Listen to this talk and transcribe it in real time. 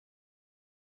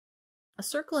A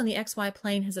circle in the xy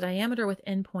plane has a diameter with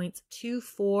endpoints 2,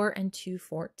 4, and 2,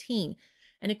 14.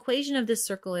 An equation of this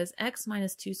circle is x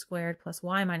minus 2 squared plus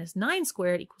y minus 9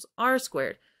 squared equals r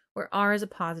squared, where r is a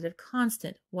positive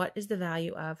constant. What is the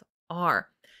value of r?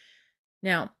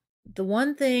 Now, the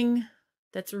one thing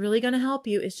that's really going to help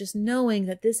you is just knowing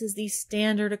that this is the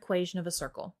standard equation of a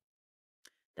circle.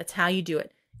 That's how you do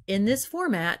it. In this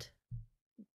format,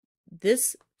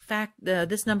 this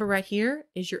number right here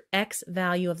is your x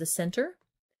value of the center,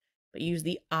 but use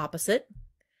the opposite.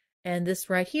 And this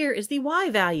right here is the y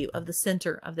value of the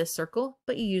center of this circle,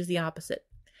 but you use the opposite.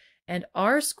 And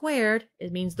r squared,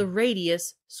 it means the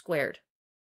radius squared.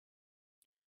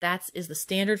 That is the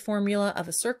standard formula of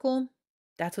a circle.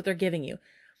 That's what they're giving you.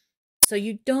 So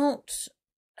you don't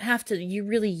have to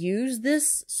really use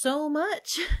this so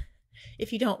much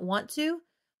if you don't want to.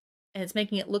 And it's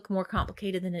making it look more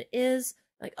complicated than it is.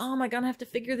 Like, oh my God, I have to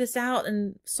figure this out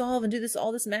and solve and do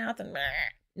all this math and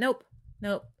nope.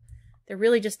 They're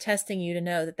really just testing you to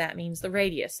know that that means the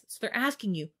radius. So they're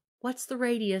asking you, what's the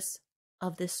radius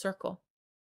of this circle?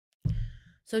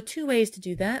 So 2 ways to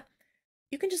do that.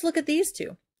 You can just look at these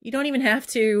 2. You don't even have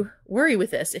to worry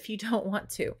with this if you don't want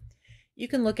to. You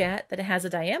can look at that it has a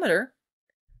diameter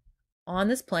on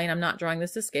this plane. I'm not drawing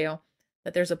this to scale.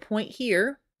 That there's a point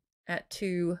here at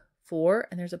 2, 4,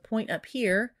 and there's a point up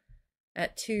here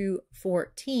at 2,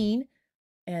 14,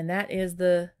 and that is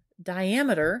the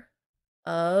diameter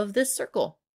of this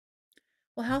circle.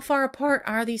 Well, how far apart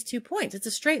are these 2 points? It's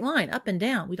a straight line up and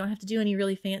down. We don't have to do any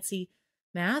really fancy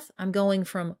math. I'm going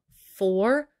from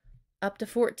 4 up to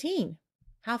 14.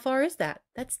 How far is that?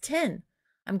 That's 10.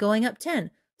 I'm going up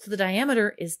 10. So the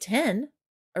diameter is 10.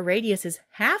 A radius is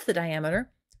half the diameter.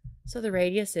 So the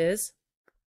radius is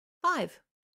 5.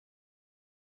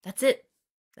 That's it.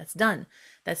 That's done.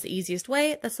 That's the easiest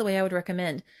way. That's the way I would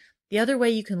recommend. The other way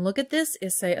you can look at this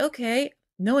is say, okay,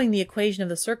 knowing the equation of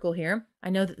the circle here, I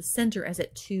know that the center is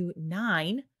at 2,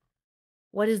 9.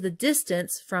 What is the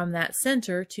distance from that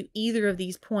center to either of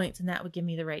these points? And that would give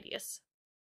me the radius.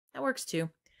 That works too.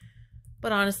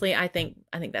 But honestly, I think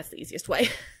that's the easiest way.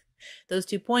 Those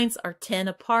 2 points are 10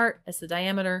 apart. That's the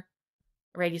diameter.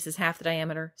 Radius is half the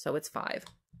diameter, so it's 5.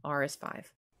 R is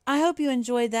 5. I hope you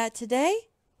enjoyed that today.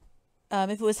 If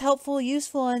it was helpful,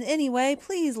 useful in any way,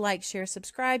 please like, share,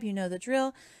 subscribe. You know the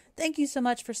drill. Thank you so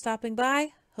much for stopping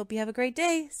by. Hope you have a great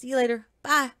day. See you later.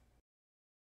 Bye.